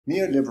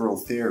Neoliberal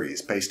theory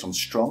is based on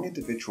strong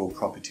individual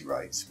property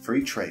rights,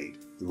 free trade,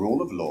 the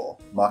rule of law,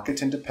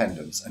 market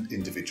independence, and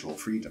individual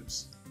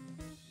freedoms.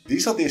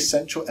 These are the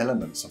essential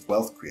elements of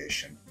wealth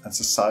creation and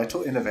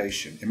societal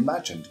innovation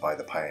imagined by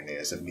the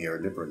pioneers of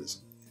neoliberalism,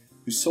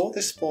 who saw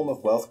this form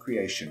of wealth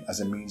creation as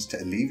a means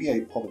to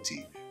alleviate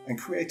poverty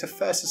and create a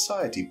fair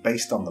society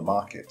based on the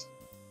market.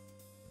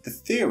 The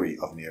theory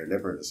of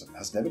neoliberalism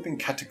has never been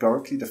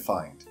categorically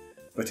defined,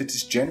 but it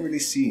is generally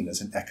seen as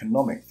an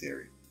economic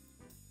theory.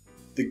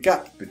 The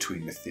gap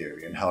between the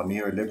theory and how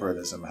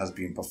neoliberalism has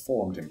been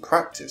performed in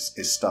practice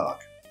is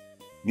stark.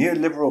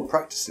 Neoliberal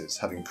practices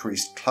have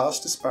increased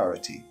class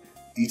disparity,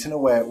 eaten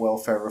away at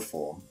welfare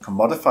reform,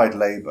 commodified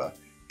labour,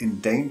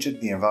 endangered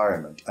the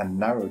environment, and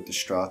narrowed the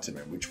stratum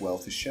in which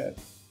wealth is shared.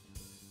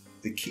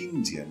 The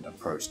Keynesian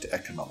approach to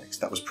economics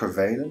that was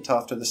prevalent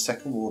after the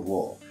Second World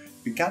War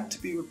began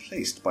to be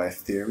replaced by a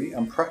theory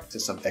and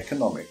practice of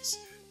economics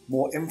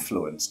more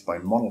influenced by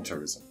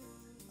monetarism,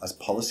 as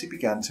policy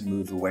began to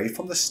move away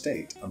from the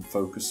state and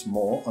focus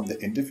more on the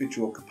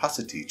individual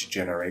capacity to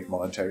generate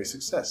monetary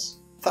success.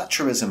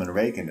 Thatcherism and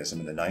Reaganism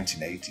in the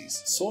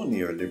 1980s saw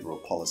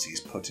neoliberal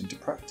policies put into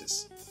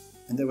practice,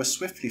 and they were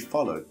swiftly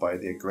followed by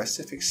the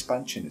aggressive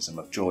expansionism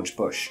of George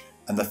Bush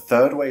and the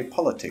third-wave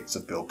politics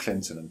of Bill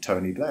Clinton and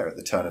Tony Blair at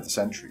the turn of the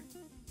century.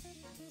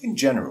 In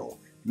general,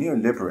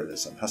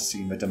 neoliberalism has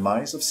seen the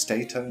demise of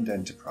state-owned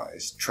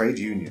enterprise, trade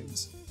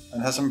unions,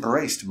 and has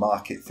embraced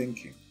market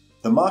thinking.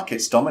 The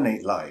markets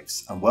dominate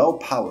lives, and world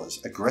powers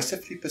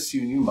aggressively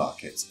pursue new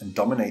markets and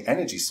dominate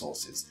energy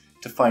sources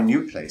to find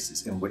new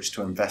places in which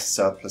to invest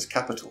surplus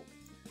capital.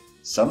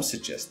 Some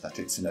suggest that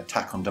it's an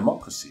attack on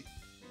democracy,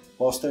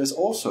 whilst there is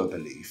also a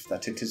belief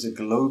that it is a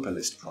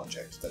globalist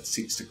project that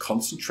seeks to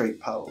concentrate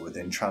power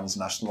within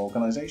transnational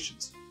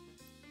organizations.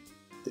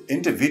 The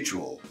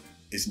individual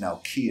is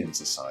now key in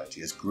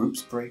society as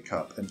groups break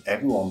up and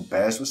everyone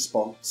bears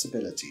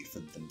responsibility for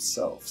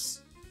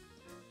themselves.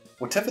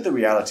 Whatever the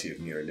reality of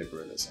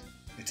neoliberalism,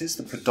 it is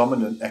the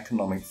predominant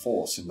economic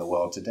force in the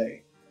world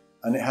today,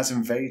 and it has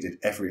invaded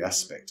every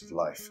aspect of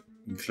life,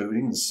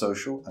 including the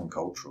social and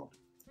cultural.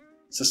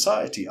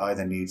 Society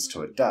either needs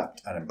to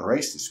adapt and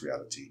embrace this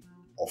reality,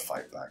 or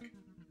fight back.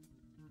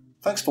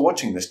 Thanks for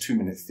watching this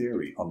 2-minute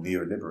theory on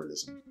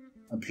neoliberalism,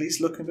 and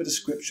please look in the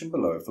description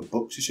below for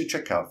books you should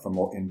check out for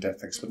more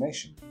in-depth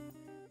explanation.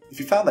 If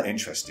you found that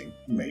interesting,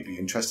 you may be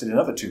interested in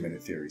other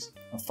 2-minute theories,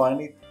 and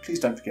finally, please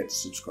don't forget to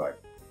subscribe.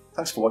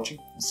 Thanks for watching,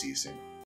 and see you soon.